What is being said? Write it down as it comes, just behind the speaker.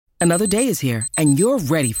Another day is here, and you're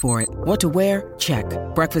ready for it. What to wear? Check.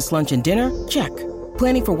 Breakfast, lunch, and dinner? Check.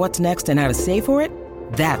 Planning for what's next and how to save for it?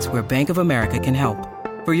 That's where Bank of America can help.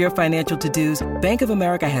 For your financial to-dos, Bank of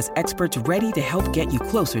America has experts ready to help get you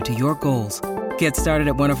closer to your goals. Get started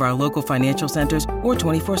at one of our local financial centers or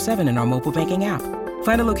 24/7 in our mobile banking app.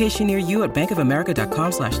 Find a location near you at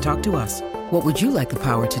bankofamerica.com/talktous. What would you like the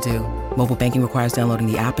power to do? Mobile banking requires downloading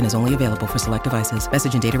the app and is only available for select devices.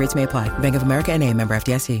 Message and data rates may apply. Bank of America N.A., member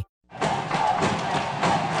FDIC.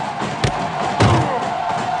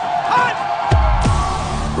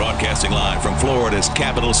 Broadcasting live from Florida's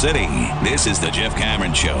capital city, this is the Jeff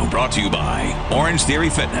Cameron Show, brought to you by Orange Theory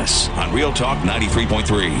Fitness on Real Talk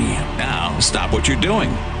 93.3. Now, stop what you're doing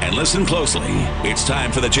and listen closely. It's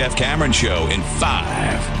time for the Jeff Cameron Show in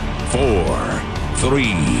 5, 4,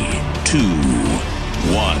 3, 2,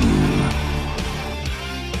 1.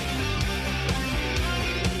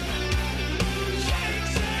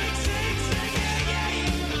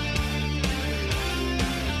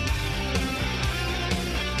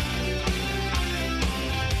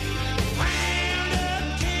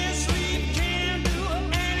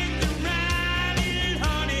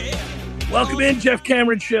 Welcome in, Jeff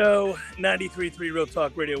Cameron Show, 93.3 Real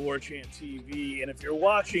Talk Radio, War Chant TV. And if you're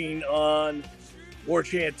watching on War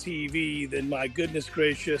Chant TV, then my goodness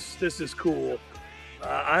gracious, this is cool.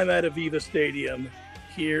 I'm at Aviva Stadium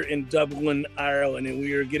here in Dublin, Ireland, and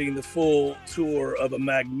we are getting the full tour of a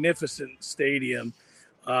magnificent stadium.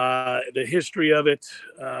 The history of it,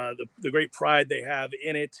 the great pride they have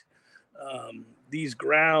in it. These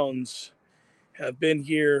grounds have been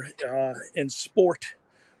here in sport.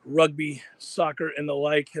 Rugby, soccer, and the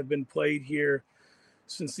like have been played here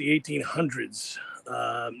since the 1800s.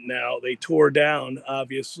 Now, they tore down,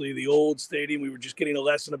 obviously, the old stadium. We were just getting a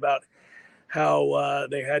lesson about how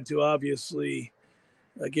they had to, obviously,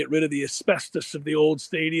 get rid of the asbestos of the old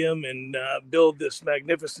stadium and build this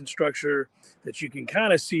magnificent structure that you can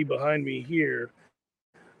kind of see behind me here.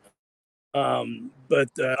 But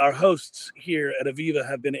our hosts here at Aviva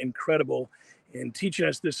have been incredible in teaching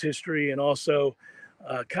us this history and also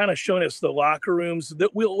kind of showing us the locker rooms.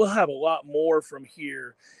 That we'll have a lot more from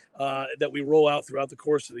here that we roll out throughout the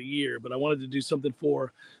course of the year. But I wanted to do something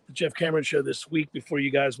for the Jeff Cameron Show this week before you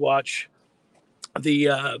guys watch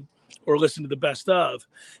or listen to the best of.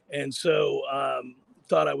 And so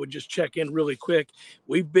thought I would just check in really quick.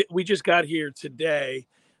 We just got here today,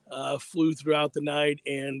 flew throughout the night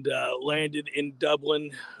and landed in Dublin,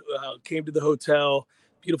 came to the hotel,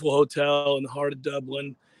 beautiful hotel in the heart of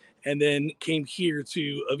Dublin. And then came here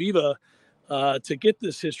to Aviva to get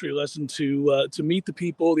this history lesson, to meet the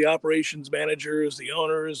people, the operations managers, the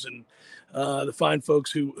owners, and the fine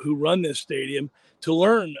folks who run this stadium, to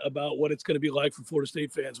learn about what it's going to be like for Florida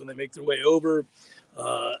State fans when they make their way over,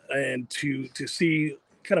 and to see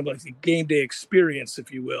kind of like a game day experience,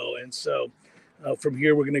 if you will. And so from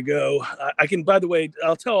here, we're going to go. I can, by the way,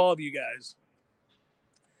 I'll tell all of you guys,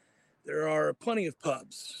 there are plenty of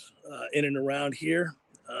pubs in and around here.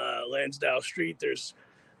 Lansdowne Street, there's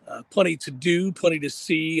plenty to do, plenty to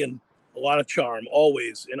see, and a lot of charm.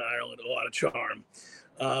 Always in Ireland, a lot of charm.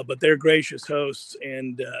 But they're gracious hosts,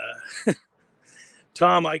 and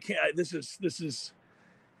Tom, I can't. This is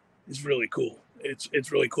really cool.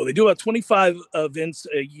 It's really cool. They do about 25 events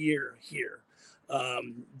a year here.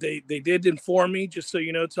 They did inform me, just so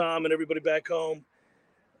you know, Tom, and everybody back home.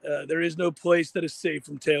 There is no place that is safe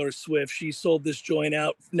from Taylor Swift. She sold this joint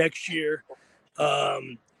out next year.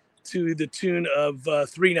 To the tune of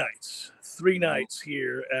 3 nights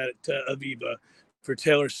here at Aviva for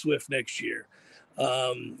Taylor Swift next year.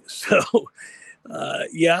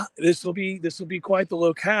 Yeah, this will be quite the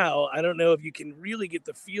locale. I don't know if you can really get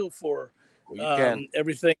the feel for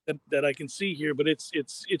everything that I can see here, but it's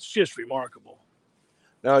just remarkable.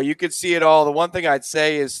 No, you could see it all. The one thing I'd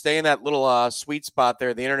say is stay in that little sweet spot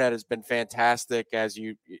there. The internet has been fantastic as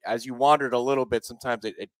you wandered a little bit. Sometimes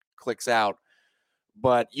it clicks out.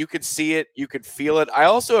 But you could see it, you could feel it. I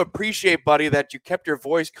also appreciate, buddy, that you kept your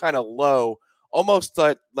voice kind of low, almost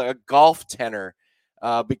like a golf tenor,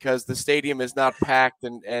 because the stadium is not packed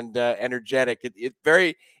and energetic.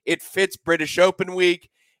 It fits British Open week.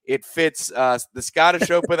 It fits the Scottish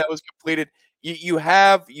Open that was completed. You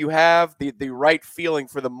have the right feeling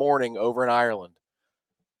for the morning over in Ireland.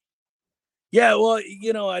 Yeah, well,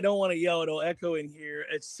 I don't want to yell. It'll echo in here.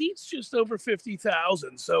 It seats just over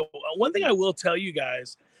 50,000. So one thing I will tell you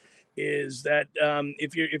guys is that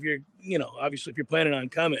if you're obviously if you're planning on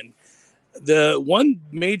coming, the one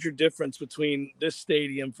major difference between this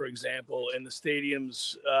stadium, for example, and the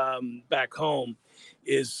stadiums back home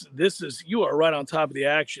is you are right on top of the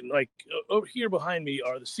action. Like over here behind me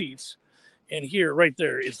are the seats. and here, right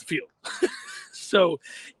there, is the field. So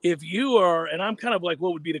if you are, and I'm kind of like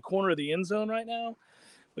what would be the corner of the end zone right now,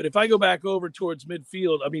 but if I go back over towards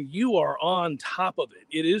midfield, I mean, you are on top of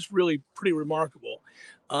it. It is really pretty remarkable.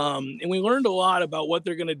 And we learned a lot about what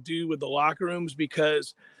they're going to do with the locker rooms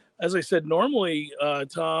because, as I said, normally,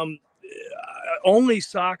 Tom, only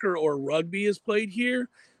soccer or rugby is played here.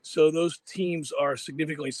 So those teams are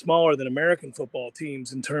significantly smaller than American football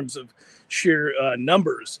teams in terms of sheer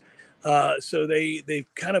numbers. So they've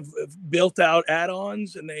kind of built out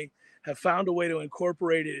add-ons, and they have found a way to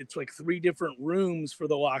incorporate it. It's like 3 different rooms for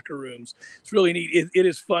the locker rooms. It's really neat. It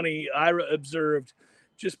is funny. I observed,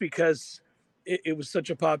 just because it was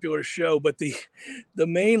such a popular show, but the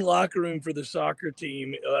main locker room for the soccer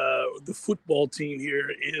team, the football team here,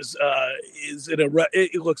 is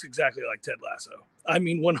it looks exactly like Ted Lasso. I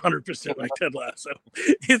mean, 100% like Ted Lasso.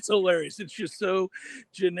 It's hilarious. It's just so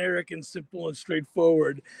generic and simple and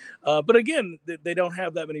straightforward. But again, they don't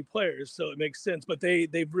have that many players, so it makes sense. But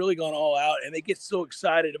they've really gone all out, and they get so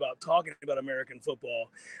excited about talking about American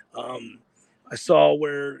football. I saw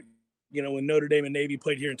where, when Notre Dame and Navy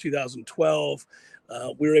played here in 2012,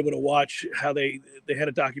 we were able to watch how they had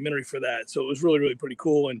a documentary for that. So it was really, really pretty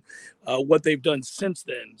cool, and what they've done since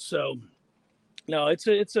then. So no, it's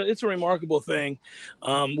a remarkable thing.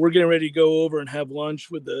 We're getting ready to go over and have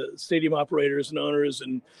lunch with the stadium operators and owners,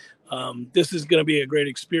 and this is going to be a great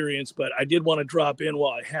experience. But I did want to drop in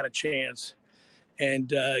while I had a chance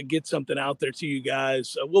and get something out there to you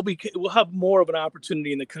guys. We'll have more of an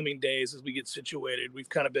opportunity in the coming days as we get situated. We've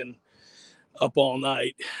kind of been up all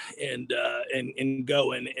night and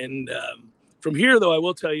going. And from here, though, I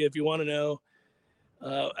will tell you, if you want to know,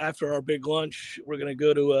 after our big lunch, we're going to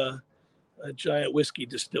go to a giant whiskey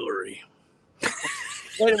distillery.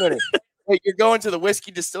 Wait a minute. Wait, you're going to the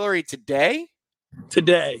whiskey distillery today?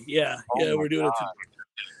 Today, yeah. Oh yeah, we're doing it today.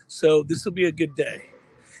 So this will be a good day.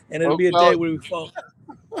 And it'll be a day where we fall.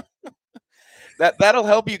 That'll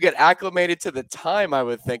help you get acclimated to the time, I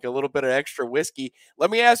would think. A little bit of extra whiskey. Let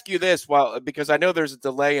me ask you this, because I know there's a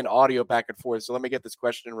delay in audio back and forth, so let me get this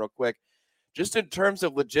question in real quick. Just in terms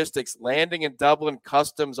of logistics, landing in Dublin,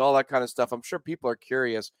 customs, all that kind of stuff, I'm sure people are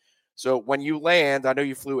curious. So when you land, I know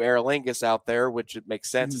you flew Aer Lingus out there, which it makes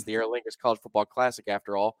sense. It's the Aer Lingus College Football Classic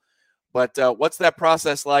after all. But what's that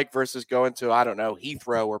process like versus going to, I don't know,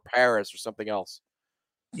 Heathrow or Paris or something else?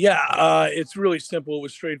 Yeah, it's really simple. It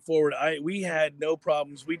was straightforward. We had no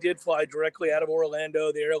problems. We did fly directly out of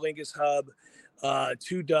Orlando, the Aer Lingus hub,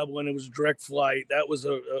 to Dublin. It was a direct flight. That was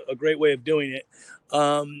a great way of doing it.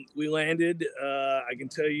 We landed. I can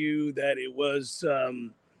tell you that it was,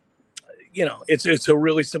 it's a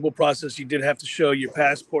really simple process. You did have to show your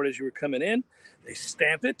passport as you were coming in. They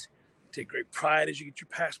stamp it. Take great pride as you get your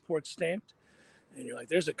passport stamped. And you're like,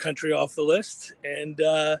 there's a country off the list. And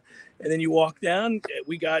then you walk down.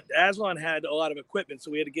 Aslan had a lot of equipment,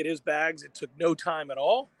 so we had to get his bags. It took no time at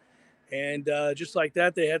all. And just like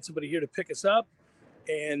that, they had somebody here to pick us up.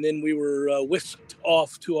 And then we were whisked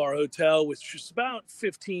off to our hotel, which was about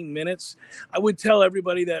 15 minutes. I would tell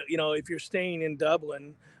everybody that, if you're staying in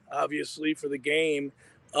Dublin, obviously for the game,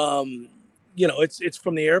 it's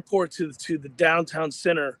from the airport to the downtown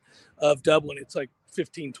center of Dublin. It's like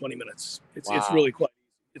 15, 20 minutes. It's really quite,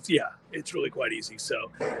 it's really quite easy.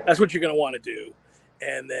 So that's what you're going to want to do.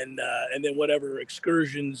 And then whatever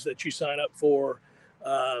excursions that you sign up for,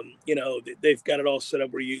 they've got it all set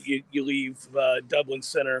up where you leave Dublin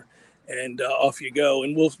Center and off you go.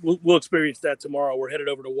 And we'll experience that tomorrow. We're headed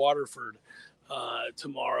over to Waterford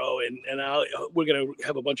tomorrow, and we're going to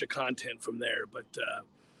have a bunch of content from there. But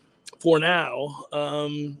for now,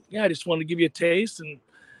 I just wanted to give you a taste, and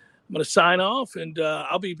I'm going to sign off, and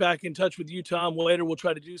I'll be back in touch with you, Tom, later. We'll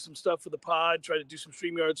try to do some stuff for the pod, try to do some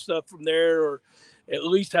StreamYard stuff from there, or at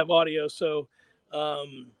least have audio. So I'll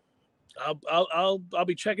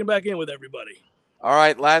be checking back in with everybody. All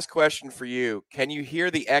right, last question for you. Can you hear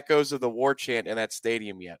the echoes of the war chant in that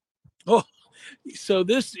stadium yet? Oh, so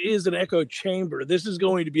this is an echo chamber. This is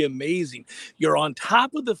going to be amazing. You're on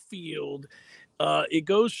top of the field. It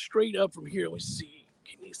goes straight up from here. Let me see.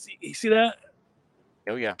 Can you see? You see that?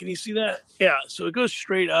 Oh, yeah. Can you see that? Yeah. So it goes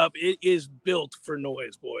straight up. It is built for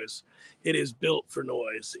noise, boys. It is built for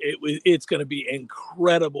noise. It's going to be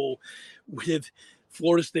incredible with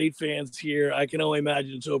Florida State fans here. I can only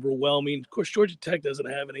imagine it's overwhelming. Of course, Georgia Tech doesn't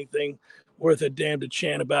have anything worth a damn to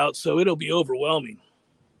chant about, so it'll be overwhelming.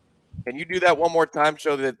 Can you do that one more time?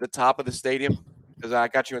 Show the top of the stadium? Because I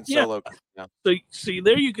got you in solo. Yeah. So see,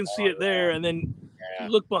 there you can see it there, and then you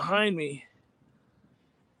look behind me.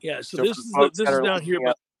 Yeah, so this is down here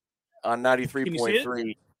on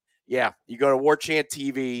 93.3. Yeah, you go to War Chant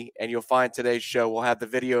TV and you'll find today's show. We'll have the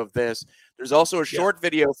video of this. There's also a short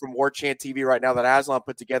video from War Chant TV right now that Aslan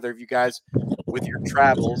put together of you guys with your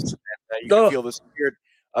travels. And, you can feel the spirit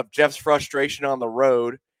of Jeff's frustration on the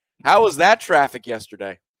road. How was that traffic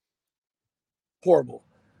yesterday? Horrible.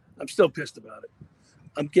 I'm still pissed about it.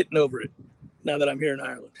 I'm getting over it now that I'm here in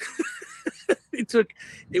Ireland.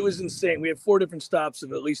 It was insane. We had 4 different stops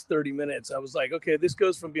of at least 30 minutes. I was like, okay, this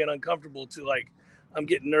goes from being uncomfortable to like, I'm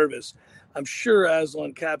getting nervous. I'm sure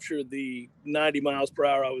Aslan captured the 90 miles per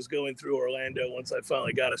hour I was going through Orlando once I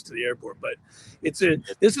finally got us to the airport. But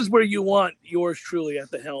this is where you want yours truly at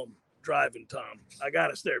the helm driving, Tom. I got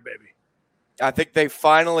us there, baby. I think they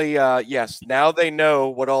finally, yes, now they know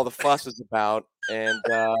what all the fuss is about. And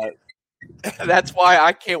that's why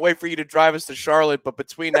I can't wait for you to drive us to Charlotte. But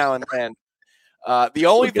between now and then, the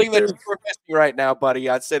only thing that you're missing right now, buddy,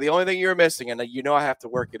 I'd say the only thing you're missing, and you know I have to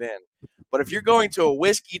work it in, but if you're going to a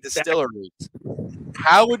whiskey distillery,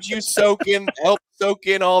 how would you help soak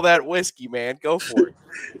in all that whiskey, man? Go for it.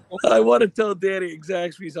 I want to tell Danny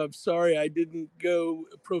Zaxby's I'm sorry I didn't go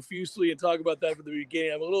profusely and talk about that from the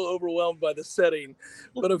beginning. I'm a little overwhelmed by the setting,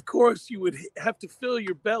 but of course you would have to fill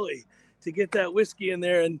your belly to get that whiskey in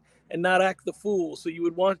there and not act the fool. So you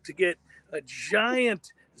would want to get a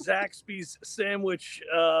giant Zaxby's sandwich,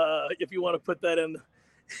 if you want to put that in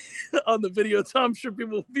on the video. Tom, I'm sure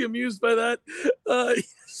people will be amused by that.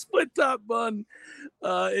 Split top bun,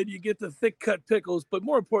 and you get the thick cut pickles, but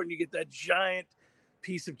more important, you get that giant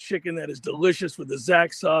piece of chicken that is delicious with the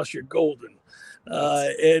Zax sauce. You're golden.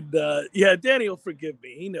 Yeah, Danny will forgive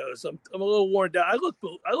me. He knows I'm a little worn down. I look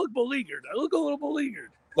beleaguered. I look a little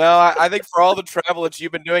beleaguered. Well, I think for all the travel that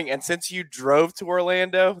you've been doing, and since you drove to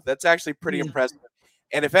Orlando, that's actually pretty impressive.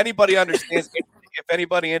 And if anybody understands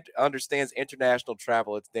international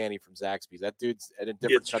travel, it's Danny from Zaxby's. That dude's in a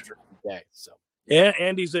different country every day. So yeah,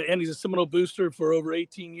 Andy's a Seminole booster for over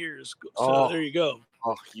 18 years. So there you go.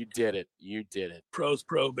 Oh, you did it. You did it. Pro's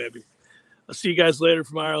pro, baby. I'll see you guys later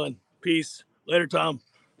from Ireland. Peace. Later, Tom.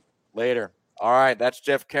 Later. All right, that's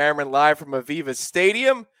Jeff Cameron live from Aviva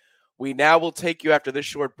Stadium. We now will take you after this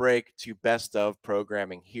short break to Best of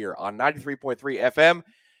programming here on 93.3 FM.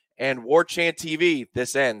 And War Chant TV,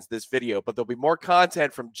 this ends this video, but there'll be more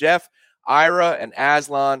content from Jeff, Ira, and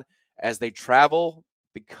Aslan as they travel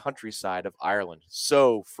the countryside of Ireland.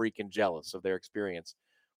 So freaking jealous of their experience.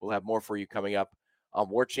 We'll have more for you coming up on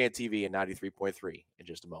War Chant TV and 93.3 in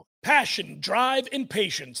just a moment. Passion, drive, and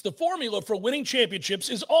patience. The formula for winning championships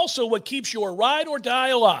is also what keeps your ride or die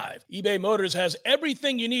alive. eBay Motors has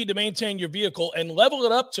everything you need to maintain your vehicle and level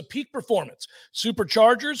it up to peak performance.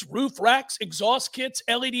 Superchargers, roof racks, exhaust kits,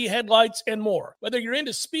 LED headlights, and more. Whether you're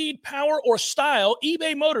into speed, power, or style,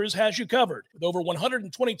 eBay Motors has you covered. With over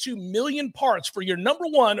 122 million parts for your number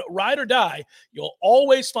one ride or die, you'll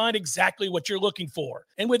always find exactly what you're looking for.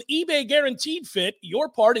 And with eBay Guaranteed Fit, your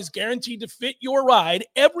part is guaranteed to fit your ride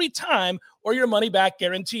every time or your money back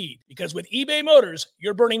guaranteed. Because with eBay Motors,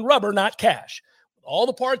 you're burning rubber, not cash. With all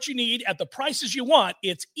the parts you need at the prices you want,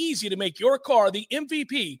 it's easy to make your car the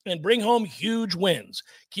MVP and bring home huge wins.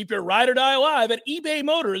 Keep your ride or die alive at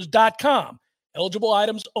ebaymotors.com. Eligible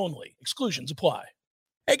items only. Exclusions apply.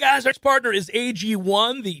 Hey guys, our next partner is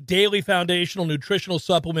AG1, the daily foundational nutritional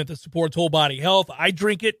supplement that supports whole body health. I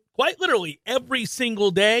drink it quite literally every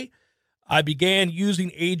single day. I began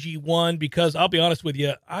using AG1 because I'll be honest with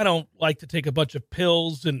you, I don't like to take a bunch of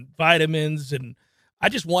pills and vitamins, and I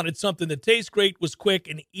just wanted something that tastes great, was quick,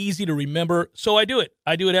 and easy to remember. So I do it.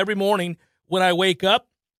 I do it every morning when I wake up.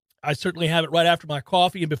 I certainly have it right after my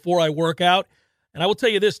coffee and before I work out. And I will tell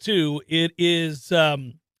you this too, it is a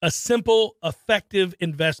simple, effective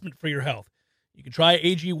investment for your health. You can try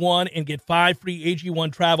AG1 and get 5 free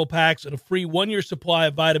AG1 travel packs and a free 1-year supply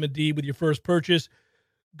of vitamin D with your first purchase.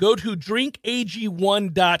 Go to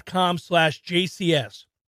drinkag1.com/JCS.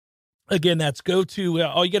 Again, that's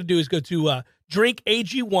all you got to do is go to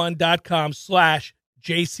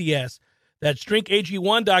drinkag1.com/JCS. That's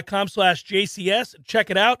drinkag1.com/JCS. Check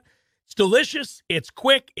it out. It's delicious. It's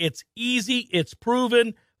quick. It's easy. It's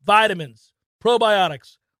proven. Vitamins,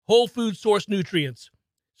 probiotics, whole food source nutrients.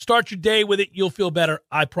 Start your day with it. You'll feel better.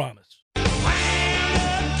 I promise.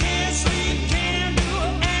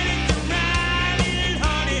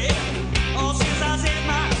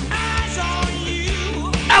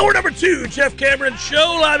 Hour number 2, Jeff Cameron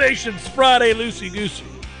Show, Libations Friday, loosey-goosey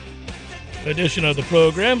edition of the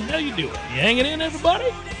program. How you doing? You hanging in, everybody?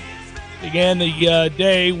 Began the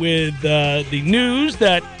day with the news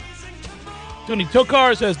that Tony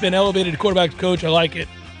Tokars has been elevated to quarterback coach. I like it.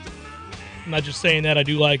 I'm not just saying that. I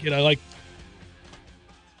do like it. I like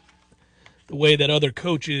the way that other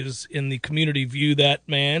coaches in the community view that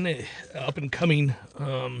man, up and coming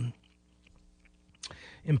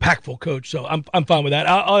impactful coach. So I'm fine with that.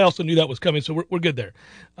 I also knew that was coming, so we're good there.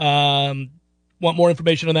 Want more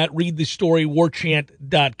information on that? Read the story,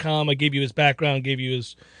 warchant.com. I gave you his background, gave you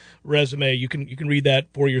his resume. You can read that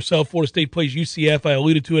for yourself. Florida State plays UCF. I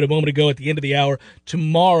alluded to it a moment ago at the end of the hour.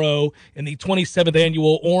 Tomorrow in the 27th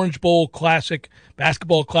annual Orange Bowl Classic,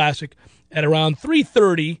 basketball classic, at around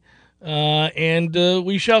 3:30, and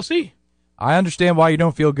we shall see. I understand why you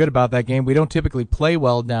don't feel good about that game. We don't typically play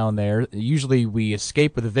well down there. Usually we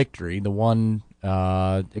escape with a victory. The one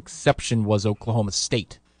exception was Oklahoma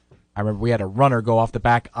State. I remember we had a runner go off the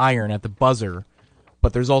back iron at the buzzer.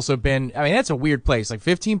 But there's also been, I mean, that's a weird place. Like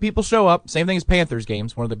 15 people show up, same thing as Panthers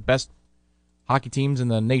games, one of the best hockey teams in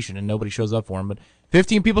the nation, and nobody shows up for them. But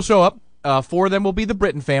 15 people show up. 4 of them will be the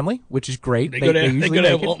Britton family, which is great. They go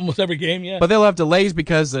to almost every game, yeah. But they'll have delays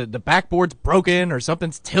because the backboard's broken or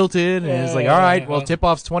something's tilted, and it's like, all right, well,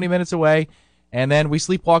 tip-off's 20 minutes away, and then we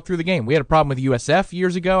sleepwalk through the game. We had a problem with USF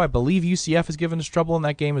years ago. I believe UCF has given us trouble in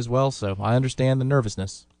that game as well, so I understand the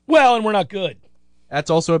nervousness. Well, and we're not good. That's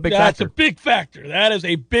also a big factor. That's a big factor. That is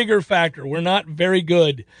a bigger factor. We're not very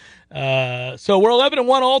good. So we're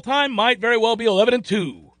 11-1 all time. Might very well be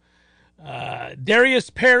 11-2. Darius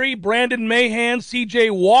Perry, Brandon Mahan,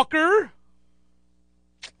 C.J. Walker,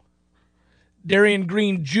 Darian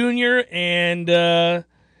Green Jr., and a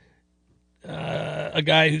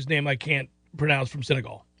guy whose name I can't pronounce from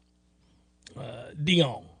Senegal.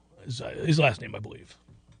 Dion is his last name, I believe.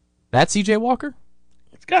 That's C.J. Walker?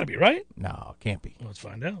 It's got to be, right? No, it can't be. Let's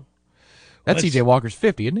find out. That's C.J. Walker's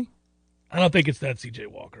 50, isn't he? I don't think it's that C.J.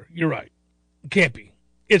 Walker. You're right. It can't be.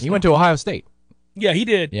 He went to Ohio State. Yeah, he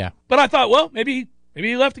did. Yeah. But I thought, well, maybe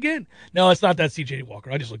he left again. No, it's not that C.J.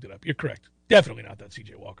 Walker. I just looked it up. You're correct. Definitely not that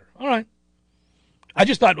C.J. Walker. All right. I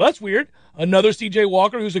just thought, well, that's weird. Another C.J.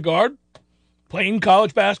 Walker who's a guard playing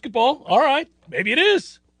college basketball. All right. Maybe it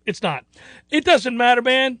is. It's not. It doesn't matter,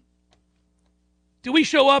 man. Do we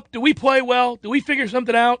show up? Do we play well? Do we figure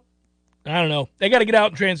something out? I don't know. They got to get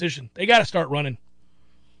out in transition. They got to start running.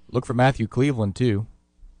 Look for Matthew Cleveland, too.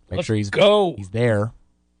 Make sure he's there.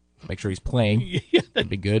 Make sure he's playing. Yeah,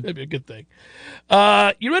 that'd be good. That'd be a good thing.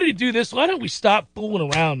 You ready to do this? Why don't we stop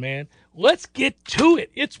fooling around, man? Let's get to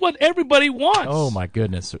it. It's what everybody wants. Oh, my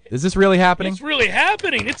goodness. Is this really happening? It's really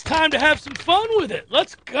happening. It's time to have some fun with it.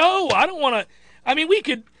 Let's go. I don't want to – I mean, we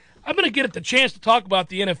could – I'm going to get the chance to talk about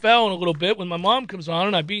the NFL in a little bit when my mom comes on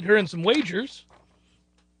and I beat her in some wagers.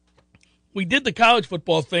 We did the college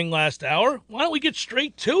football thing last hour. Why don't we get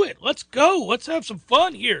straight to it? Let's go. Let's have some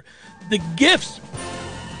fun here. The gifts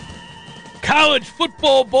college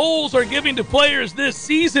football bowls are giving to players this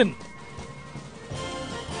season.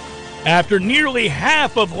 After nearly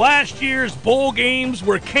half of last year's bowl games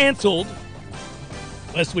were canceled,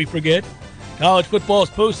 lest we forget, college football's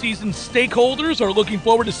postseason stakeholders are looking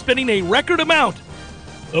forward to spending a record amount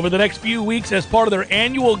over the next few weeks as part of their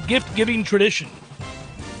annual gift-giving tradition.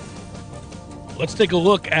 Let's take a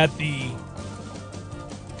look at the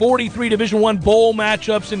 43 Division I bowl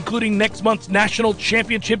matchups, including next month's national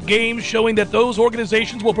championship games, showing that those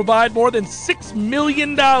organizations will provide more than $6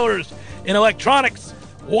 million in electronics,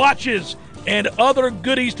 watches, and other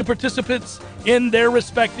goodies to participants in their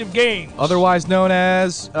respective games. Otherwise known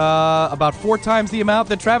as about 4 times the amount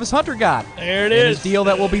that Travis Hunter got. There it in is. His deal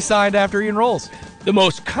that will be signed after he enrolls. The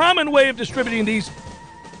most common way of distributing these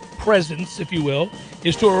presents, if you will,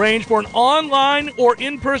 is to arrange for an online or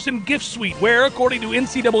in-person gift suite where, according to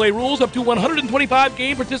NCAA rules, up to 125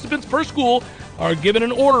 game participants per school are given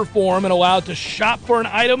an order form and allowed to shop for an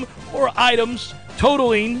item or items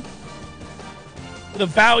totaling the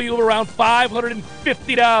value of around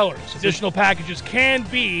 $550. Additional packages can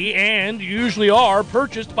be, and usually are,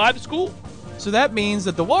 purchased by the school. So that means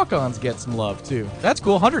that the walk-ons get some love, too. That's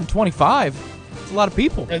cool. 125. That's a lot of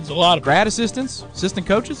people. That's a lot of grad assistants, assistant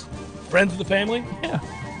coaches. Friends of the family. Yeah.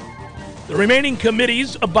 The remaining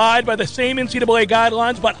committees abide by the same NCAA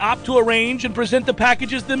guidelines but opt to arrange and present the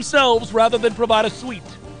packages themselves rather than provide a suite.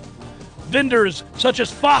 Vendors such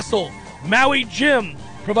as Fossil, Maui Gym,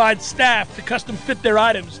 provide staff to custom fit their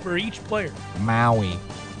items for each player. Maui.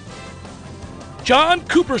 John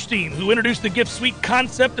Cooperstein, who introduced the gift suite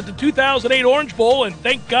concept at the 2008 Orange Bowl, and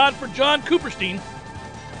thank God for John Cooperstein,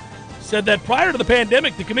 said that prior to the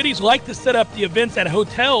pandemic, the committees like to set up the events at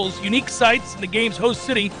hotels, unique sites in the game's host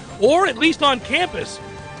city, or at least on campus.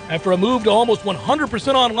 After a move to almost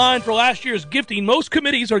 100% online for last year's gifting, most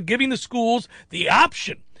committees are giving the schools the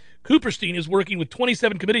option. Cooperstein is working with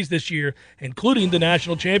 27 committees this year, including the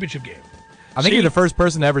national championship game. I think you're the first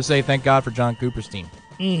person to ever say thank God for John Cooperstein.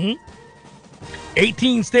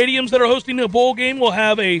 18 stadiums that are hosting a bowl game will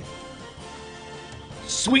have a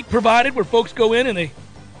suite provided where folks go in and they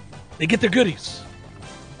get their goodies.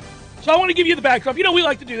 So I want to give you the backdrop. You know, we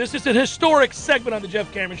like to do this. It's an historic segment on the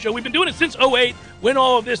Jeff Cameron Show. We've been doing it since 2008 when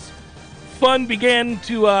all of this fun began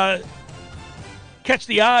to catch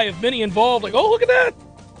the eye of many involved. Like, oh, look at that.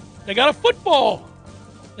 They got a football.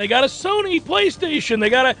 They got a Sony PlayStation. They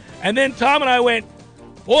got a... And then Tom and I went,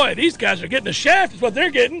 boy, these guys are getting the shaft is what they're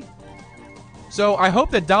getting. So I hope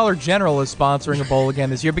that Dollar General is sponsoring a bowl again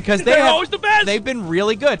this year because they're always the best. They've been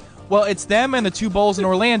really good. Well, it's them and the two bowls in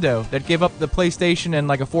Orlando that give up the PlayStation and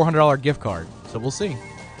like a $400 gift card. So we'll see.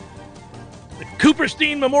 The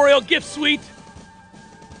Cooperstein Memorial Gift Suite.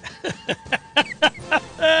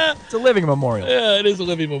 It's a living memorial. Yeah, it is a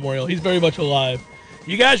living memorial. He's very much alive.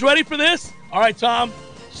 You guys ready for this? All right, Tom,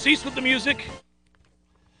 cease with the music.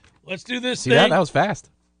 Let's do this thing. See that? That was fast.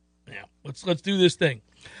 Yeah, let's do this thing.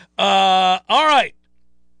 All right.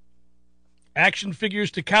 Action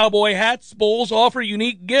figures to cowboy hats. Bowls offer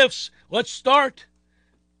unique gifts. Let's start.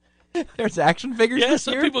 There's action figures Yeah, this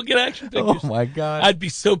some year? people get action figures. Oh, my God. I'd be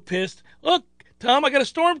so pissed. Look, Tom, I got a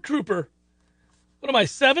stormtrooper. What am I,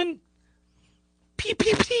 7? Pew,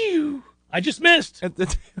 pew, pew. I just missed.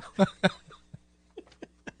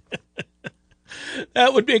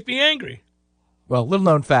 That would make me angry. Well, little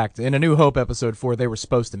known fact, in A New Hope episode 4, they were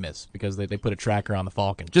supposed to miss because they put a tracker on the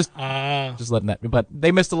Falcon. Just letting that, but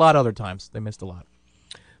they missed a lot other times. They missed a lot.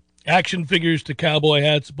 Action figures to cowboy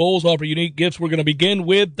hats. Bowls offer unique gifts. We're going to begin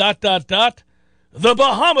with ... the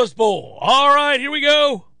Bahamas Bowl. All right, here we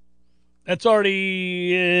go. That's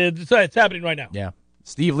already it's happening right now. Yeah.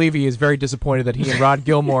 Steve Levy is very disappointed that he and Rod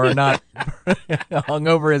Gilmore are not hung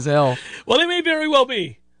over his hill. Well, they may very well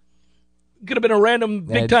be. Could have been a random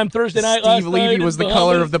big-time Thursday night last night. Steve Levy was the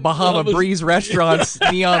color of the Bahama Breeze restaurant's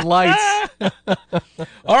neon lights.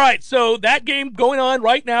 All right, so that game going on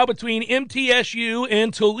right now between MTSU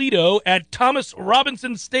and Toledo at Thomas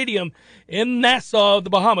Robinson Stadium in Nassau, the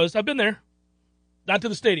Bahamas. I've been there. Not to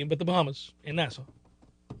the stadium, but the Bahamas in Nassau.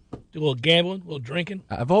 Do a little gambling, a little drinking.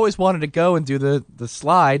 I've always wanted to go and do the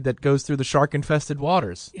slide that goes through the shark-infested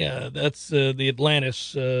waters. Yeah, that's the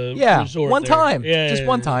Atlantis yeah, resort. One there. time. Yeah, just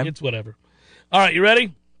one time. It's whatever. All right, you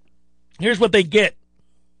ready? Here's what they get.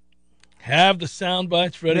 Have the sound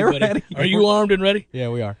bites ready, buddy. Ready. Are you armed and ready? Yeah,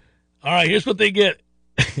 we are. All right, here's what they get.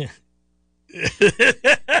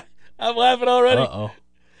 I'm laughing already. Uh-oh.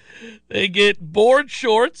 They get board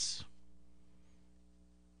shorts.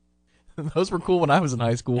 Those were cool when I was in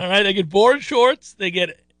high school. All right, they get board shorts. They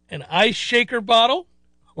get an ice shaker bottle.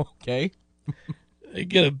 Okay. They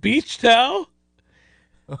get a beach towel.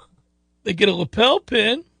 They get a lapel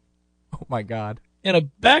pin. Oh, my God. And a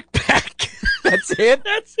backpack. That's it?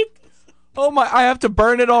 That's it. Oh, my. I have to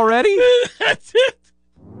burn it already? That's it.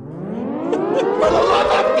 For the love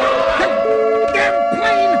of God! Damn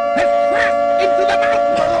plane has crashed into the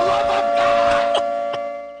mountain! For the love of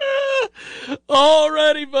God!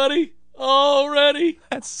 Already, buddy. Already.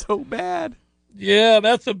 That's so bad. Yeah,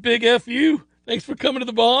 that's a big FU. Thanks for coming to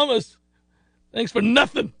the Bahamas. Thanks for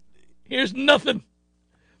nothing. Here's nothing.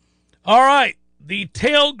 All right. The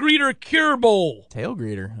Tail Greeter Cure Bowl. Tail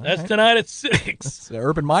Greeter. All That's right. tonight at 6. It's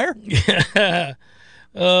Urban Meyer? Yeah.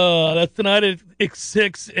 That's tonight at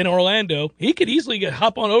 6 in Orlando. He could easily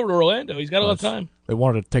hop on over to Orlando. He's got a lot of time. They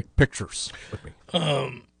wanted to take pictures with me.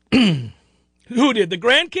 Who did? The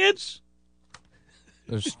grandkids?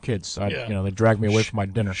 There's kids. Yeah. They dragged me away from my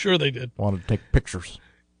dinner. Sure they did. Wanted to take pictures.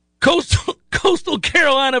 Coastal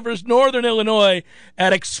Carolina versus Northern Illinois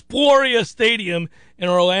at Exploria Stadium in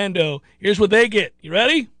Orlando. Here's what they get. You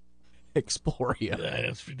ready? Exploria. Yeah,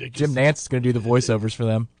 that's ridiculous. Jim Nance is going to do the voiceovers for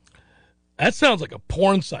them. That sounds like a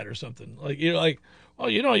porn site or something. Like you're like, oh,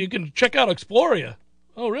 you can check out Exploria.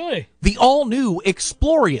 Oh, really? The all-new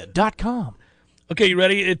Exploria.com. Okay, you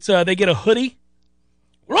ready? It's they get a hoodie.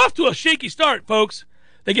 We're off to a shaky start, folks.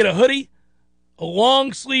 They get a hoodie, a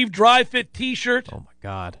long sleeve dry fit T-shirt. Oh, my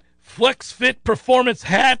God. Flex Fit Performance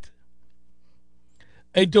hat,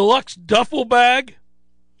 a deluxe duffel bag,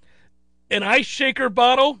 an ice shaker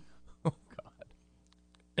bottle,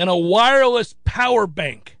 and a wireless power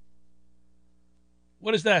bank.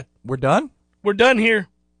 What is that? We're done? We're done here.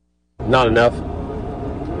 Not enough.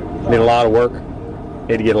 Need a lot of work.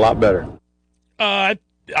 Need to get a lot better. I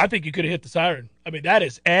think you could have hit the siren. I mean, that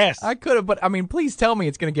is ass. I could have, but, please tell me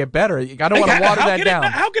it's going to get better. I don't want to water that down.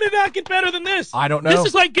 How can it not get better than this? I don't know. This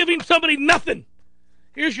is like giving somebody nothing.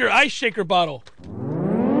 Here's your ice shaker bottle.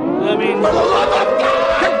 I mean, For the love of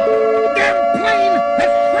God! Damn plane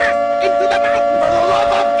has crashed into the mountain! For the love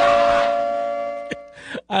of God!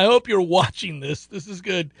 I hope you're watching this. This is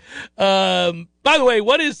good. By the way,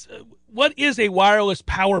 what is a wireless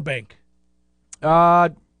power bank?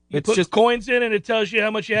 You It's put just coins in and it tells you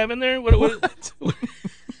how much you have in there? What?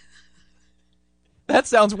 That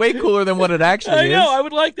sounds way cooler than what it actually I is. know. I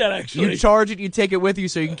would like that, actually. You charge it, you take it with you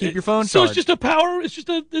so you can keep your phone So charged. it's just a power.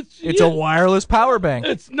 It's a wireless power bank.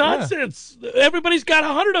 It's nonsense. Everybody's got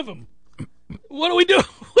 100 of them. What are we doing?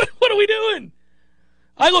 What are we doing?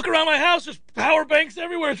 I look around my house, there's power banks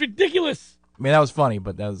everywhere. It's ridiculous. I mean, that was funny,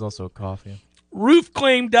 but that was also a cough. Yeah.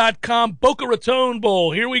 Roofclaim.com Boca Raton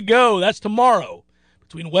Bowl. Here we go. That's tomorrow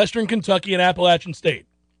between Western Kentucky and Appalachian State.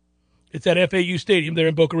 It's at FAU Stadium there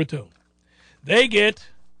in Boca Raton. They get,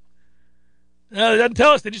 it doesn't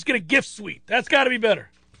tell us, they just get a gift suite. That's got to be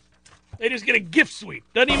better. They just get a gift suite.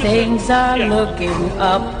 Doesn't even Things are looking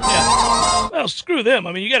up. Yeah. Well, screw them.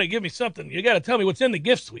 I mean, you got to give me something. You got to tell me what's in the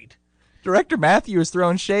gift suite. Director Matthew is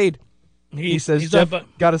throwing shade. He says Jeff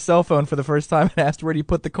got a cell phone for the first time and asked where do you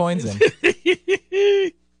put the coins in.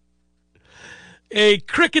 A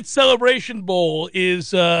Cricket Celebration Bowl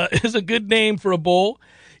is a good name for a bowl.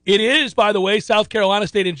 It is, by the way, South Carolina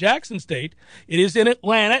State and Jackson State. It is in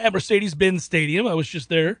Atlanta at Mercedes-Benz Stadium. I was just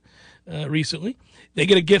there recently. They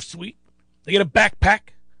get a gift suite. They get a backpack.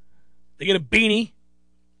 They get a beanie.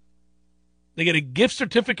 They get a gift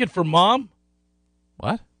certificate for mom.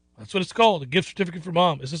 What? That's what it's called, a gift certificate for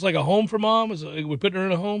mom. Is this like a home for mom? We're putting her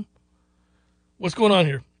in a home? What's going on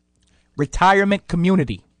here? Retirement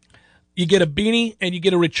community. You get a beanie and you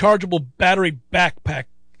get a rechargeable battery backpack.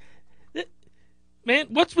 Man,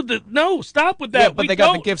 what's with the... No, stop with that. Yeah, but they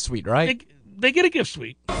got the gift suite, right? They get a gift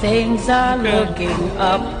suite. Things are looking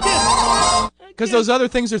up. Because those other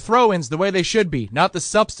things are throw-ins the way they should be, not the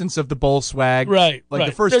substance of the bowl swag. Right, Like right.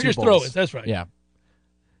 the first They're two just bowls. throw-ins, that's right. Yeah.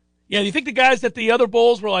 Yeah, you think the guys at the other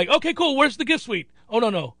bowls were like, okay, cool, where's the gift suite? Oh,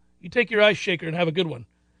 no. You take your ice shaker and have a good one.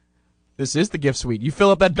 This is the gift suite. You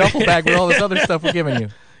fill up that duffel bag with all this other stuff we're giving you.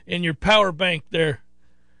 In your power bank there.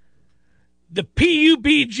 The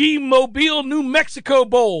PUBG Mobile, New Mexico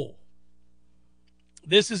Bowl.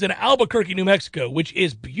 This is in Albuquerque, New Mexico, which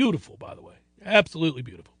is beautiful, by the way. Absolutely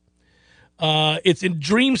beautiful. It's in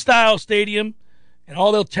Dream Style Stadium, and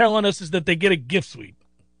all they're telling us is that they get a gift suite.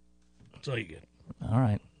 That's all you get. All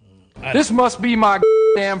right. This must be my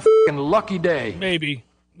damn fucking lucky day. Maybe.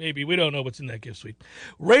 We don't know what's in that gift suite.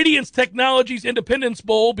 Radiance Technologies Independence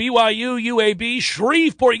Bowl, BYU, UAB,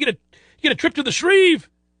 Shreveport. You get a trip to the Shreve.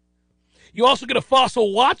 You also get a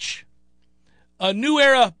Fossil watch, a New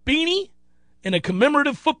Era beanie, and a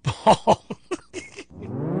commemorative football. For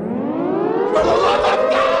the love of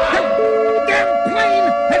God! The damn plane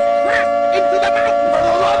has crashed into the mountain! For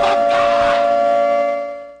the love of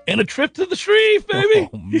God! And a trip to the Shreve, baby.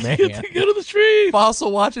 Oh, man. You get to go to the Shreve.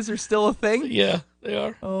 Fossil watches are still a thing? Yeah, they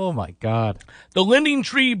are. Oh, my God. The Lending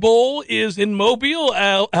Tree Bowl is in Mobile,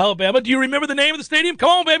 Alabama. Do you remember the name of the stadium? Come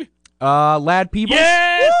on, baby. Lad Peebles?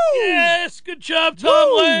 Yes. Good job,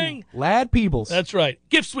 Tom Lang. Lad Peebles. That's right.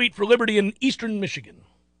 Gift suite for Liberty in Eastern Michigan.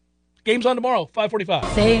 Game's on tomorrow,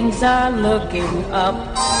 5:45. Things are looking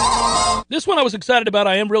up. This one I was excited about.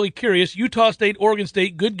 I am really curious. Utah State, Oregon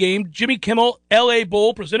State, good game. Jimmy Kimmel, L.A.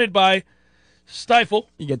 Bowl, presented by Stifle.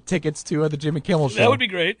 You get tickets to the Jimmy Kimmel Show. That would be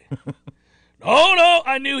great. No,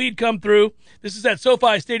 I knew he'd come through. This is at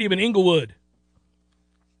SoFi Stadium in Inglewood.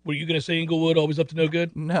 Were you going to say Inglewood, always up to no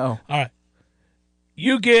good? No. All right.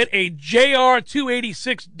 You get a JR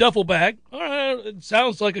 286 duffel bag. All right, it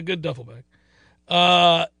sounds like a good duffel bag.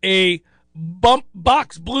 A bump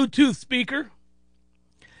box Bluetooth speaker.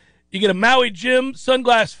 You get a Maui Jim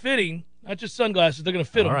sunglass fitting. Not just sunglasses, they're going to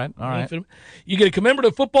fit them. All right. You get a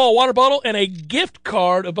commemorative football water bottle and a gift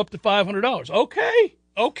card of up to $500. Okay.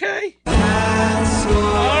 All right.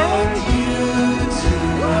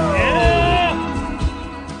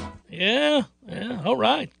 Yeah. All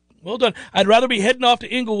right. Well done. I'd rather be heading off to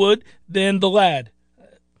Inglewood than the Lad.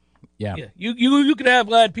 Yeah. You can have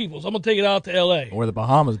Lad Peoples. I'm gonna take it out to L.A. Or the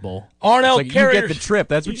Bahamas Bowl. Arnell It's like Carriers. you get the trip.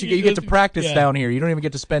 That's what you get. You get to practice down here. You don't even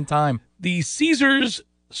get to spend time. The Caesars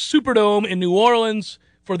Superdome in New Orleans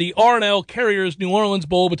for the Arnell Carriers New Orleans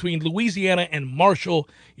Bowl between Louisiana and Marshall.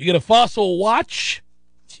 You get a Fossil watch.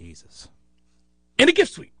 Jesus. And a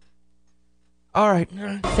gift suite. All right.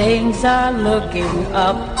 Things are looking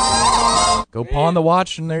up. Go pawn the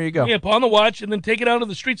watch, and there you go. Yeah, pawn the watch, and then take it out to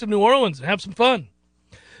the streets of New Orleans and have some fun.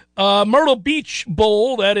 Myrtle Beach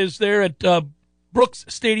Bowl, that is there at Brooks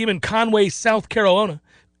Stadium in Conway, South Carolina,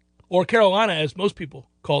 or Carolina, as most people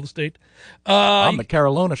call the state. I'm the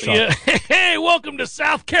Carolina shop. Yeah. Hey, welcome to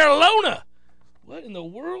South Carolina. What in the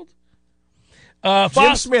world?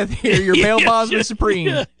 Jim Smith here, your bail bondsman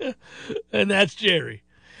supreme. And that's Jerry.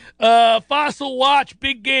 Fossil watch,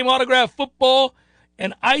 big game autograph football,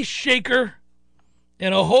 an ice shaker,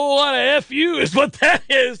 and a whole lot of FU is what that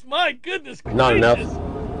is. My goodness gracious. Not enough.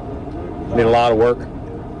 Need a lot of work.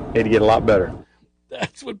 Need to get a lot better.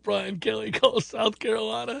 That's what Brian Kelly calls South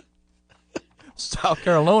Carolina. South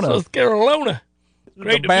Carolina. South Carolina.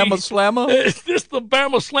 Great the Bama Slammer. Is this the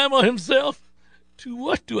Bama Slammer himself? To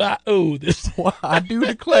what do I owe this? Well, I do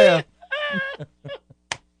declare.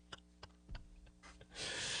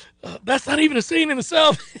 That's not even a saying in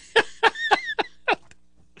itself.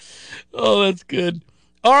 Oh, that's good.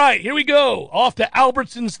 All right, here we go. Off to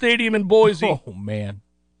Albertson Stadium in Boise. Oh, man.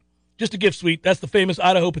 Just a gift suite. That's the famous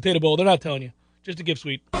Idaho Potato Bowl. They're not telling you. Just a gift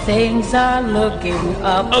suite. Things are looking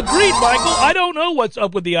up. Agreed, Michael. I don't know what's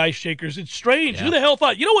up with the ice shakers. It's strange. Yeah. Who the hell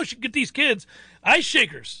thought? You know what should get these kids? Ice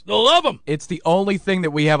shakers. They'll love them. It's the only thing that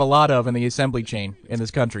we have a lot of in the assembly chain in this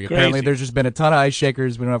country. Crazy. Apparently, there's just been a ton of ice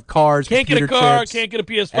shakers. We don't have cars, Can't get a computer car, chips, can't get a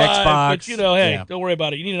PS5. Xbox. But, hey, Yeah. don't worry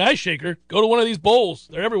about it. You need an ice shaker. Go to one of these bowls.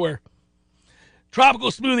 They're everywhere. Tropical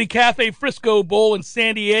Smoothie Cafe Frisco Bowl in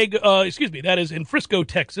San Diego. That is in Frisco,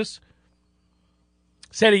 Texas.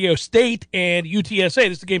 San Diego State and UTSA.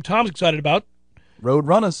 This is the game Tom's excited about. Road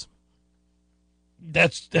runners.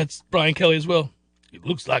 That's Brian Kelly as well. It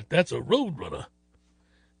looks like that's a road runner.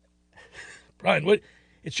 Brian, what?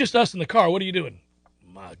 It's just us in the car. What are you doing?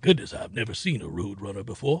 My goodness, I've never seen a road runner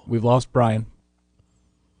before. We've lost Brian.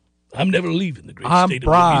 I'm never leaving the great I'm state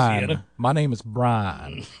Brian. of Louisiana. My name is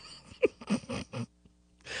Brian.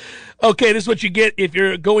 Okay, this is what you get if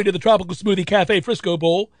you're going to the Tropical Smoothie Cafe Frisco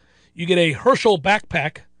Bowl. You get a Herschel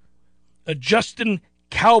backpack, a Justin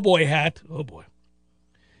cowboy hat. Oh, boy.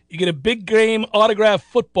 You get a big game autographed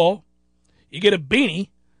football. You get a beanie.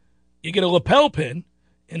 You get a lapel pin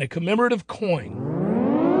and a commemorative coin.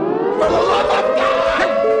 For the love of God!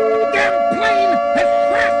 The damn plane has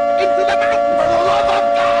crashed into the mountain! For the love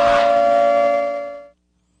of God!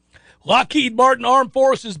 Lockheed Martin Armed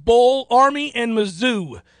Forces Bowl, Army and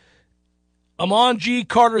Mizzou. Amon G.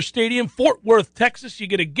 Carter Stadium, Fort Worth, Texas. You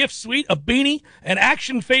get a gift suite, a beanie, an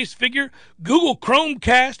action face figure, Google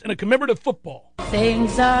Chromecast, and a commemorative football.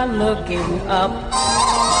 Things are looking up.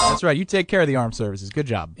 That's right. You take care of the armed services. Good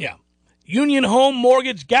job. Yeah. Union Home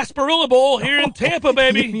Mortgage Gasparilla Bowl here in Tampa,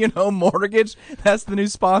 baby. Union Home Mortgage. That's the new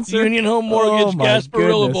sponsor. Union Home Mortgage Oh, my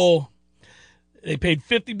Gasparilla goodness. Bowl. They paid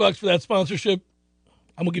 $50 for that sponsorship.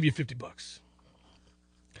 I'm going to give you $50.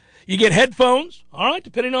 You get headphones. All right,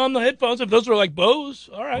 depending on the headphones. If those are like Bose,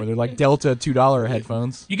 all right. Or they're like Delta $2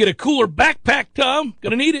 headphones. You get a cooler backpack, Tom.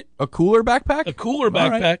 Going to need it. A cooler backpack? A cooler All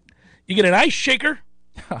backpack. right. You get an ice shaker.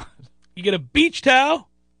 You get a beach towel.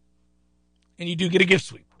 And you do get a gift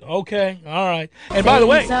suite. Okay, all right. And by the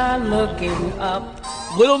way, Things are looking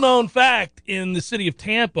up. little known fact, in the city of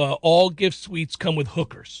Tampa, all gift suites come with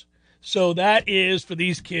hookers. So that is, for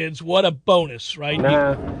these kids, what a bonus, right?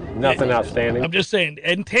 Nah, nothing outstanding. I'm just saying,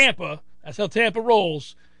 in Tampa, that's how Tampa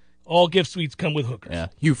rolls. All gift suites come with hookers. Yeah.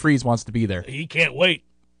 Hugh Freeze wants to be there. He can't wait.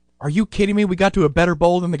 Are you kidding me? We got to a better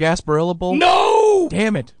bowl than the Gasparilla Bowl? No!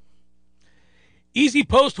 Damn it. Easy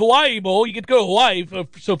Post Hawaii Bowl. You get to go to Hawaii.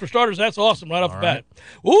 So for starters, that's awesome right off the bat.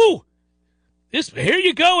 Ooh! Here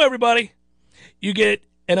you go, everybody. You get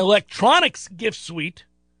an electronics gift suite.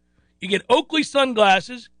 You get Oakley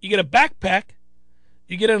sunglasses. You get a backpack.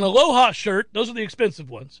 You get an Aloha shirt. Those are the expensive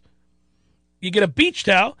ones. You get a beach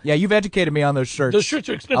towel. Yeah, you've educated me on those shirts. Those shirts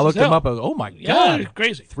are expensive. I looked as hell. them up. I was, oh, my Yeah, God. they're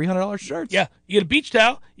crazy. $300 shirts. Yeah. You get a beach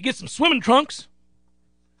towel. You get some swimming trunks.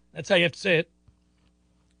 That's how you have to say it.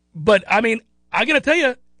 But, I mean, I got to tell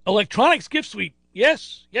you, electronics gift suite.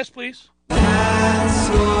 Yes. Yes, please.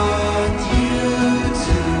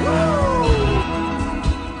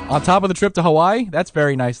 On top of the trip to Hawaii, that's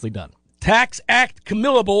very nicely done. Tax Act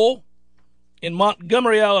Camilla Bowl in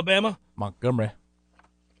Montgomery, Alabama. Montgomery.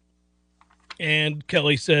 And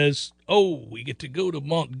Kelly says, oh, we get to go to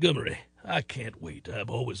Montgomery. I can't wait. I've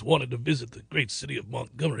always wanted to visit the great city of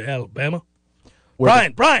Montgomery, Alabama.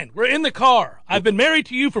 Brian, we're in the car. I've been married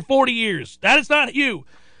to you for 40 years. That is not you.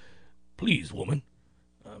 Please, woman,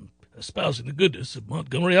 I'm espousing the goodness of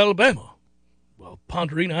Montgomery, Alabama, while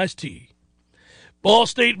pondering iced tea. Ball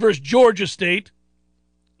State versus Georgia State.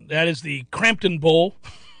 That is the Crampton Bowl.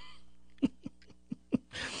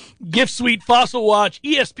 Gift suite, fossil watch,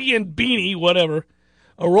 ESPN beanie, whatever.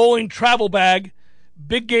 A rolling travel bag,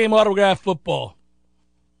 big game autograph football.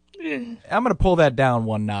 I'm going to pull that down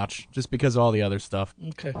one notch just because of all the other stuff.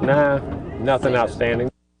 Okay. Nah, nothing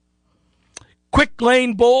outstanding. Quick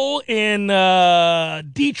Lane Bowl in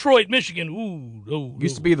Detroit, Michigan. Ooh,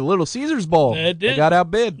 Used to be the Little Caesars Bowl. It did. They got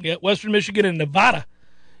outbid. Yeah, Western Michigan and Nevada.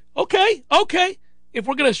 Okay. If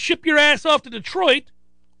we're going to ship your ass off to Detroit,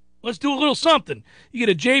 let's do a little something. You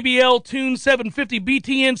get a JBL Tune 750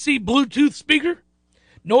 BTNC Bluetooth speaker,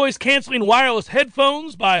 noise-canceling wireless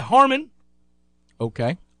headphones by Harman,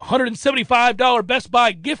 Okay. $175 Best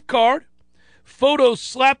Buy gift card, photo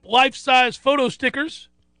slap life-size photo stickers,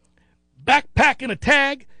 backpack and a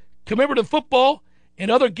tag, commemorative football, and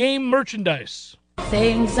other game merchandise.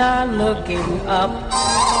 Things are looking up.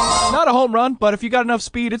 Not a home run, but if you got enough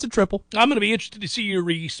speed, it's a triple. I'm going to be interested to see your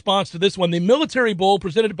response to this one. The Military Bowl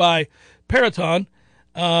presented by Peloton,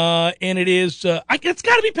 and it is, it's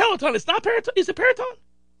got to be Peloton. It's not Peloton. Is it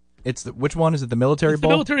Peloton? Which one? Is it the Military Bowl?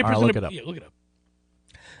 The Military All right, presented. look it up. Yeah, look it up.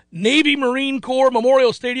 Navy Marine Corps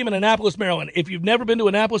Memorial Stadium in Annapolis, Maryland. If you've never been to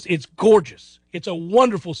Annapolis, it's gorgeous. It's a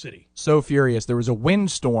wonderful city. So furious. There was a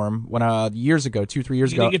windstorm when years ago, 2-3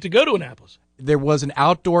 years ago. You didn't get to go to Annapolis. There was an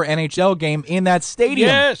outdoor NHL game in that stadium.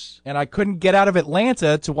 Yes. And I couldn't get out of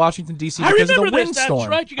Atlanta to Washington, D.C. because of the windstorm.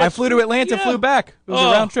 That's right. I flew to Atlanta, flew back. It was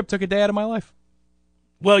a round trip. Took a day out of my life.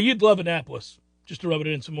 Well, you'd love Annapolis, just to rub it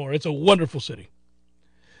in some more. It's a wonderful city.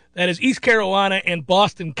 That is East Carolina and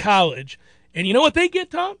Boston College. And you know what they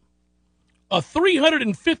get, Tom? A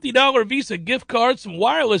 $350 Visa gift card, some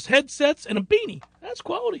wireless headsets, and a beanie. That's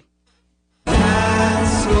quality.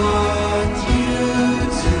 That's what you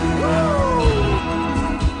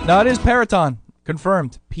do. No, it is Peloton.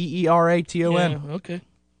 Confirmed. P-E-R-A-T-O-N. Yeah, okay.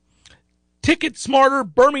 Ticket Smarter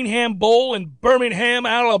Birmingham Bowl in Birmingham,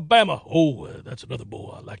 Alabama. Oh, that's another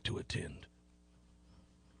bowl I'd like to attend.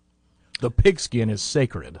 The pigskin is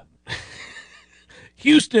sacred.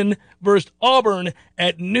 Houston versus Auburn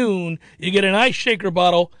at noon. You get an ice shaker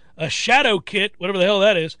bottle, a shadow kit, whatever the hell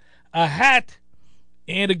that is, a hat,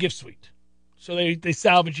 and a gift suite. So they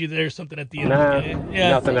salvage you there something at the end.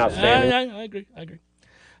 Nothing outstanding. I agree.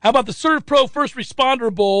 How about the Serve Pro First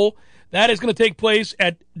Responder Bowl? That is going to take place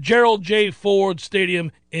at Gerald J. Ford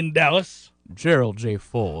Stadium in Dallas. Gerald J.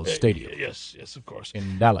 Ford Stadium. Yes, of course.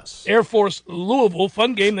 In Dallas. Air Force Louisville,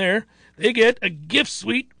 fun game there. They get a gift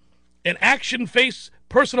suite, an action face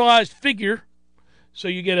personalized figure. So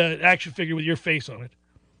you get an action figure with your face on it.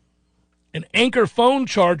 An Anchor phone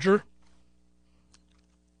charger.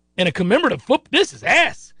 And a commemorative foot. This is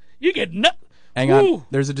ass. You get Hang on.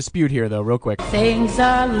 There's a dispute here, though, real quick. Things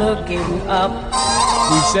are looking up.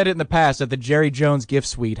 We've said it in the past that the Jerry Jones gift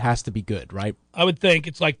suite has to be good, right? I would think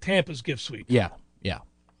it's like Tampa's gift suite. Yeah.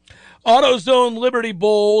 AutoZone Liberty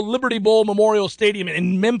Bowl Memorial Stadium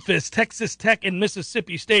in Memphis, Texas Tech, and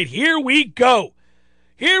Mississippi State. Here we go,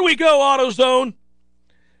 AutoZone.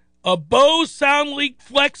 A Bose SoundLeak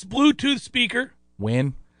Flex Bluetooth speaker.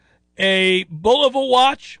 Win. A Bulova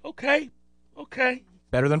watch. Okay.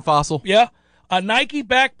 Better than Fossil. Yeah. A Nike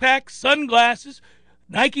backpack, sunglasses,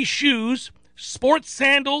 Nike shoes, sports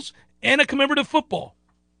sandals, and a commemorative football.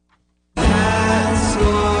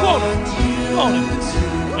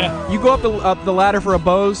 Yeah. You go up the ladder for a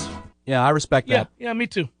Bose? Yeah, I respect that. Yeah, me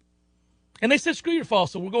too. And they said, screw your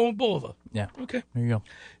Fossil. We're going with Bulova. Yeah. Okay. There you go.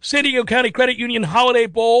 San Diego County Credit Union Holiday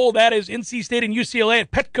Bowl. That is NC State and UCLA at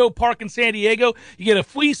Petco Park in San Diego. You get a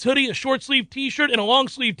fleece hoodie, a short sleeve T-shirt, and a long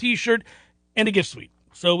sleeve T-shirt, and a gift suite.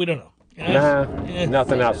 So we don't know.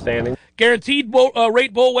 Nothing outstanding. Guaranteed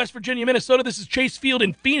Rate Bowl, West Virginia, Minnesota. This is Chase Field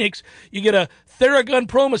in Phoenix. You get a Theragun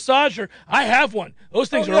Pro Massager. I have one. Those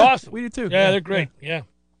things are awesome. We do too. Yeah, they're great. Yeah.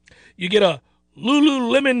 You get a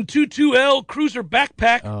Lululemon 22L Cruiser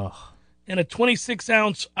backpack and a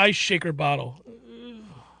 26-ounce ice shaker bottle.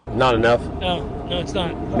 Not enough. No, it's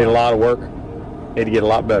not. Need a lot of work. Need to get a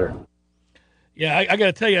lot better. Yeah, I got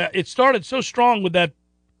to tell you, it started so strong with that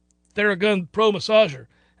Theragun Pro Massager,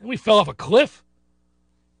 and we fell off a cliff.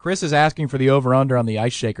 Chris is asking for the over-under on the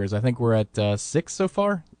ice shakers. I think we're at 6 so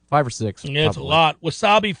far. 5 or 6. Yeah, it's a lot.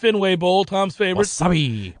 Wasabi Fenway Bowl, Tom's favorite.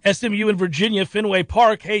 Wasabi. SMU in Virginia, Fenway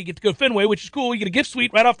Park. Hey, you get to go to Fenway, which is cool. You get a gift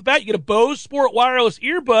suite right off the bat. You get a Bose Sport wireless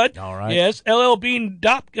earbud. All right. Yes, LL Bean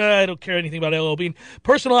I don't care anything about LL Bean.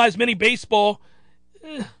 Personalized mini baseball.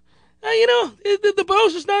 The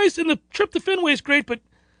Bose is nice, and the trip to Fenway is great, but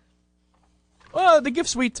the gift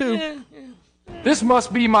suite too. Yeah. This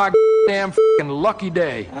must be my damn lucky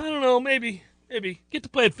day. I don't know, maybe. Get to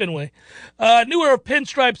play at Fenway. New Era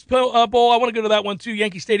Pinstripes Bowl. I want to go to that one, too.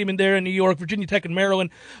 Yankee Stadium in there in New York, Virginia Tech and Maryland.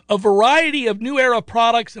 A variety of New Era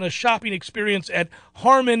products and a shopping experience at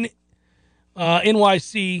Harmon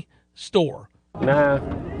NYC store.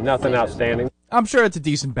 Nothing outstanding. I'm sure it's a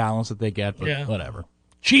decent balance that they get, but whatever.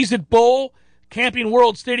 Cheez-It Bowl, Camping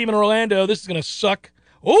World Stadium in Orlando. This is going to suck.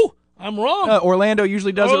 Oh, I'm wrong. Orlando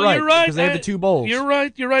usually does it right. You're right. Because they have the 2 bowls. You're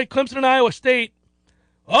right. Clemson and Iowa State.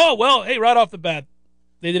 Oh, well, hey, right off the bat,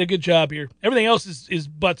 they did a good job here. Everything else is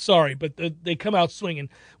but they come out swinging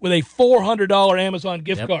with a $400 Amazon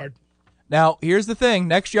gift card. Now, here's the thing.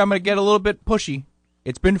 Next year, I'm going to get a little bit pushy.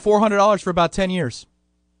 It's been $400 for about 10 years.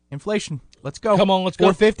 Inflation. Let's go. Come on, let's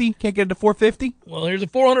go. $450? Can't get it to $450? Well, here's a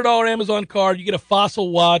 $400 Amazon card. You get a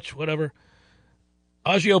Fossil watch, whatever.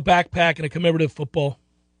 Agio backpack and a commemorative football.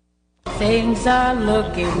 Things are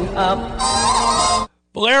looking up.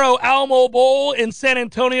 Valero Alamo Bowl in San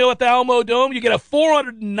Antonio at the Alamo Dome. You get a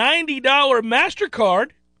 $490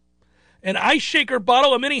 MasterCard, an ice shaker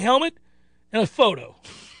bottle, a mini helmet, and a photo.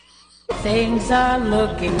 Things are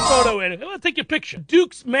looking up. Photo in it. I'll take your picture.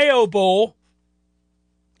 Duke's Mayo Bowl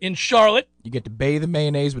in Charlotte. You get to bathe in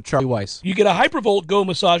mayonnaise with Charlie Weiss. You get a Hypervolt Go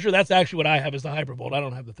Massager. That's actually what I have is the Hypervolt. I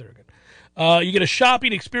don't have the Theragun. You get a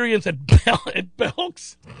shopping experience at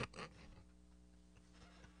Belk's.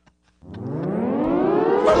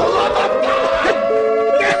 For the love of God!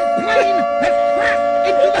 The damn plane has crashed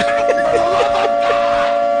into the mountain! For the love of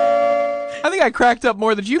God! I think I cracked up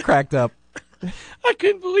more than you cracked up. I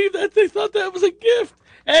couldn't believe that. They thought that was a gift.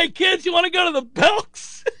 Hey, kids, you want to go to the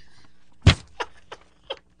Belk's?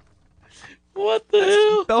 What the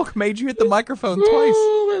hell? Belk made you hit the microphone twice.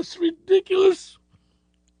 Oh, that's ridiculous.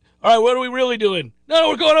 All right, what are we really doing? No,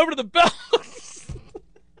 we're going over to the Belk's.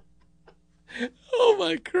 Oh,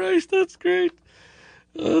 my Christ, that's great.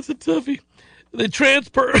 Oh, that's a toughie. The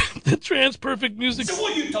Trans-Perfect Music... So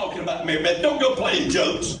what are you talking about, man? Don't go playing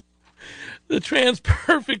jokes. The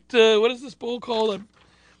Trans-Perfect... what is this bowl called?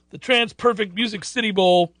 The Trans-Perfect Music City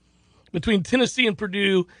Bowl between Tennessee and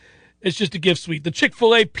Purdue. It's just a gift suite. The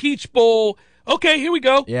Chick-fil-A Peach Bowl. Okay, here we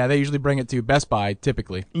go. Yeah, they usually bring it to Best Buy,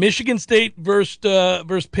 typically. Michigan State versus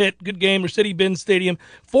Pitt. Good game. Mercedes-Benz Stadium.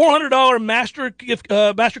 $400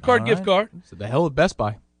 MasterCard gift card. So the hell with Best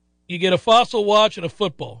Buy. You get a Fossil watch and a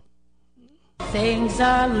football. Things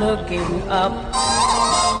are looking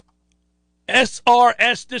up.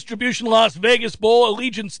 SRS Distribution Las Vegas Bowl,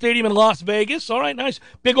 Allegiant Stadium in Las Vegas. All right, nice.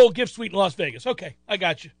 Big old gift suite in Las Vegas. Okay, I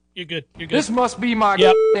got you. You're good. You're good. This must be my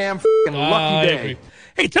damn lucky day.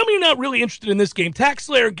 Hey, tell me you're not really interested in this game. Tax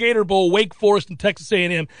Slayer Gator Bowl, Wake Forest and Texas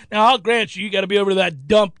A&M. Now, I'll grant you got to be over to that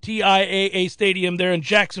dump TIAA stadium there in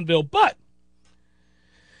Jacksonville. But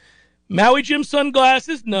Maui Jim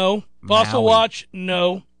sunglasses, no. Fossil watch,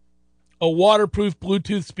 no. A waterproof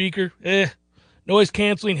Bluetooth speaker,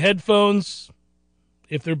 noise-canceling headphones,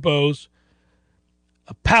 if they're Bose.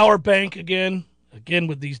 A power bank, again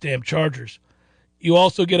with these damn chargers. You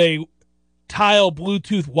also get a Tile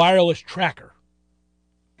Bluetooth wireless tracker.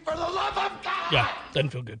 For the love of God! Yeah, doesn't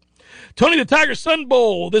feel good. Tony the Tiger Sun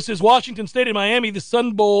Bowl. This is Washington State and Miami. The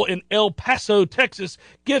Sun Bowl in El Paso, Texas.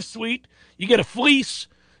 Gift suite. You get a fleece.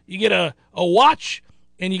 You get a watch.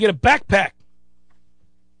 And you get a backpack.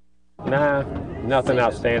 Nah, nothing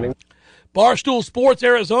outstanding. Barstool Sports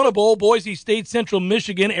Arizona Bowl. Boise State, Central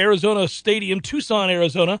Michigan. Arizona Stadium, Tucson,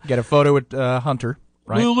 Arizona. Get a photo with Hunter,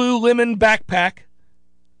 right? Lululemon backpack.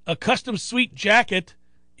 A custom suite jacket.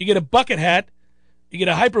 You get a bucket hat. You get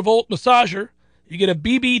a Hypervolt massager. You get a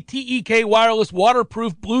BBTEK wireless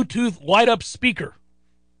waterproof Bluetooth light-up speaker.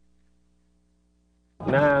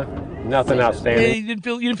 Nah, nothing outstanding. Yeah, you didn't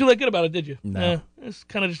feel that good about it, did you? No. It's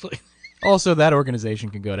kind of just like... Also, that organization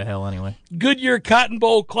can go to hell anyway. Goodyear Cotton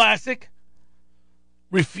Bowl Classic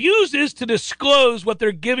refuses to disclose what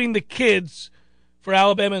they're giving the kids for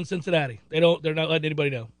Alabama and Cincinnati. They're not letting anybody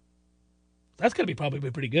know. That's going to be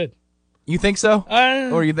probably pretty good. You think so?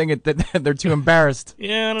 Or you think that they're too embarrassed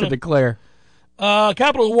to declare?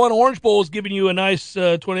 Capital One Orange Bowl is giving you a nice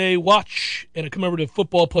 20A watch and a commemorative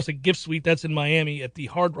football plus a gift suite. That's in Miami at the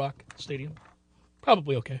Hard Rock Stadium.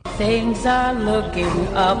 Probably okay. Things are looking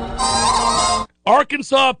up.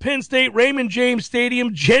 Arkansas, Penn State, Raymond James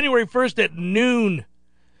Stadium, January 1st at noon.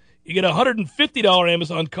 You get a $150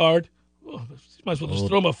 Amazon card. Oh, might as well just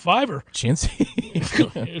throw them a $5. Chintzy.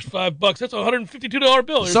 Here's $5. That's a $152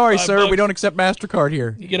 bill. Here's Sorry, sir, $5. we don't accept MasterCard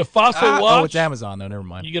here. You get a Fossil watch. Oh, it's Amazon, though. Never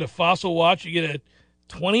mind. You get a Fossil watch. You get a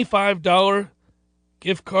 $25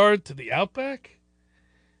 gift card to the Outback.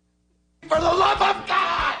 For the love of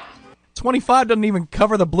God! 25 doesn't even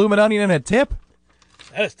cover the bloomin' onion and a tip.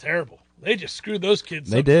 That is terrible. They just screwed those kids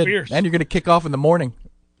They up did. fierce. And you're going to kick off in the morning.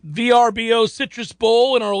 VRBO Citrus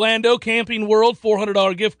Bowl in Orlando, Camping World,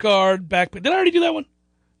 $400 gift card. Did I already do that one?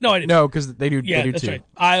 No, I didn't. No, because they do. Yeah, they do that's too. right.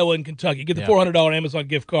 Iowa and Kentucky. Get the $400 Amazon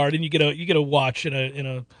gift card, and you get a watch and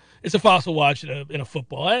a it's a Fossil watch and a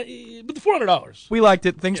football. But the $400. We liked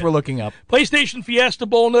it. Things were looking up. PlayStation Fiesta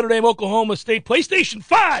Bowl, Notre Dame, Oklahoma State. PlayStation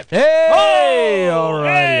 5. Hey, oh, all righty,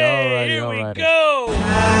 hey, all righty, here all we go.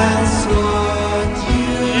 That's what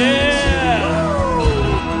you Yeah.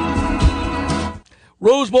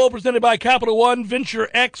 Rose Bowl presented by Capital One, Venture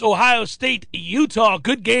X, Ohio State, Utah.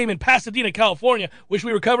 Good game in Pasadena, California. Wish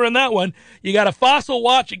we were covering that one. You got a Fossil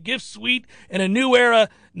watch, a gift suite, and a New Era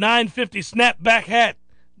 950 snapback hat.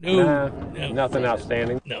 No, nothing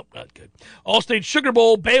outstanding. No, not good. All-State Sugar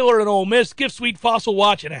Bowl, Baylor and Ole Miss, gift suite, Fossil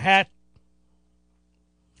watch, and a hat.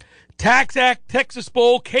 TaxAct, Texas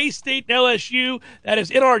Bowl, K-State, and LSU. That is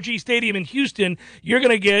NRG Stadium in Houston. You're going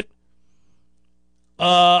to get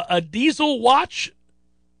a diesel watch,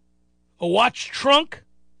 a watch trunk,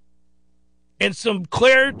 and some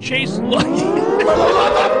Claire Chase luggage.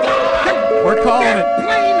 We're calling it.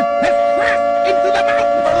 Plane has crashed into the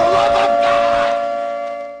mountain for the love of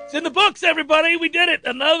God! It's in the books, everybody. We did it.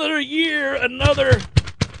 Another year, another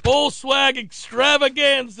full swag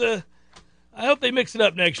extravaganza. I hope they mix it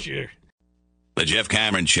up next year. The Jeff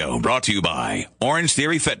Cameron Show, brought to you by Orange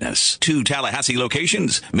Theory Fitness. 2 Tallahassee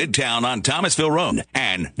locations, Midtown on Thomasville Road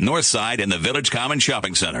and Northside in the Village Common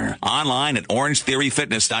Shopping Center. Online at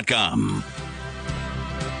orangetheoryfitness.com.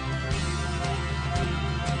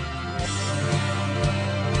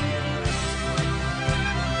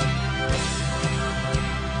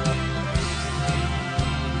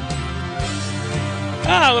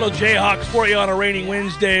 A little Jayhawks for you on a rainy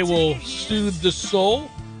Wednesday will soothe the soul.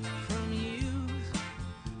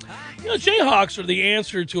 You know, Jayhawks are the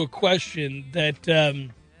answer to a question that, you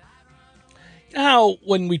know how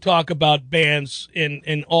when we talk about bands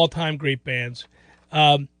and all-time great bands,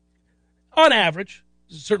 on average,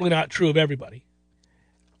 this is certainly not true of everybody,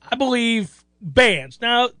 I believe bands.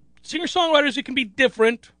 Now, singer-songwriters, it can be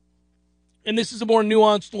different, and this is a more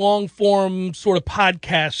nuanced, long-form sort of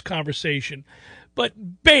podcast conversation. But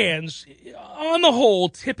bands, on the whole,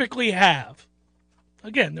 typically have,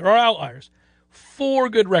 again, there are outliers, 4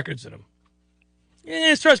 good records in them.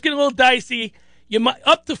 It starts getting a little dicey. You might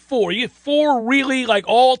up to 4. You get 4 really like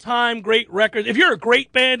all-time great records. If you're a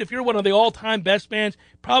great band, if you're one of the all-time best bands,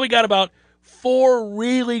 probably got about 4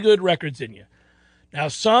 really good records in you. Now,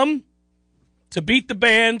 some to beat the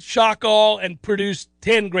band, shock all, and produce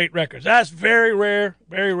 10 great records. That's very rare,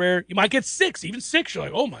 very rare. You might get 6, even 6. You're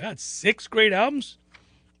like, oh my God, 6 great albums?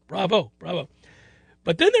 Bravo, bravo.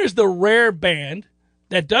 But then there's the rare band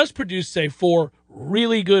that does produce, say, 4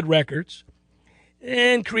 really good records,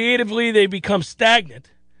 and creatively they become stagnant.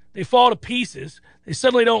 They fall to pieces. They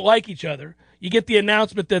suddenly don't like each other. You get the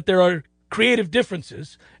announcement that there are creative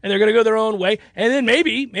differences, and they're going to go their own way. And then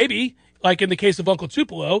maybe, like in the case of Uncle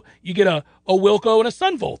Tupelo, you get a Wilco and a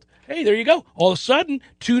Sunvolt. Hey, there you go. All of a sudden,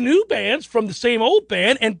 2 new bands from the same old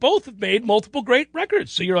band, and both have made multiple great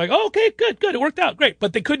records. So you're like, oh, okay, good. It worked out. Great.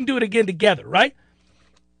 But they couldn't do it again together, right?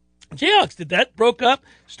 Jayhawks did that, broke up,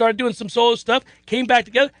 started doing some solo stuff, came back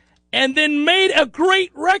together, and then made a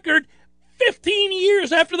great record 15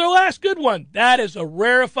 years after their last good one. That is a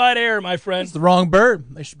rarefied air, my friend. It's the wrong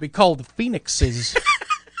bird. They should be called the Phoenixes.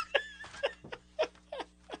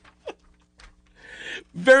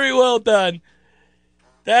 Very well done.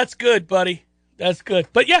 That's good, buddy. That's good.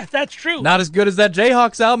 But yeah, that's true. Not as good as that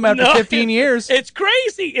Jayhawks album after 15 years. It's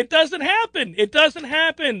crazy. It doesn't happen.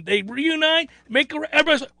 They reunite,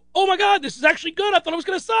 everybody's like, oh my God, this is actually good. I thought it was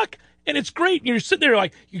going to suck. And it's great. And you're sitting there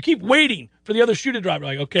like, you keep waiting for the other shoe to drop. You're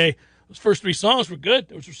like, okay, those first 3 songs were good.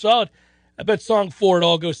 Those were solid. I bet song 4, it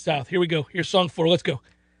all goes south. Here we go. Here's song 4. Let's go.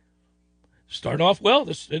 Starting off well.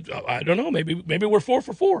 I don't know. Maybe we're 4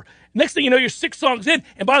 for 4. Next thing you know, you're 6 songs in.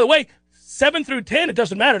 And by the way, 7 through 10, it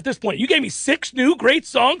doesn't matter at this point. You gave me 6 new great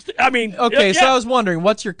songs. Okay, so I was wondering,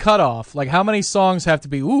 what's your cutoff? Like, how many songs have to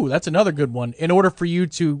be, ooh, that's another good one, in order for you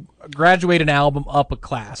to graduate an album up a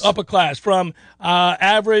class? Up a class, from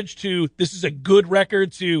average to this is a good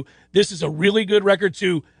record to this is a really good record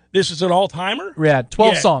to this is an all-timer? Yeah,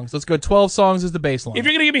 12 songs. Let's go 12 songs as the baseline. If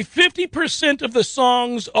you're going to give me 50% of the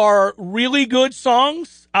songs are really good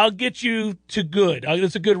songs, I'll get you to good.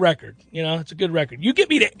 It's a good record. It's a good record. You get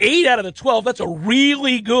me to 8 out of the 12, that's a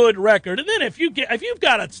really good record. And then if you've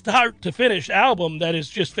got a start to finish album that is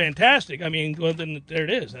just fantastic, well, then there it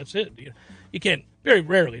is. That's it. You can't, very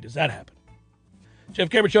rarely does that happen. Jeff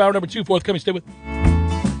Cameron Show, hour number 2, forthcoming. Stay with me.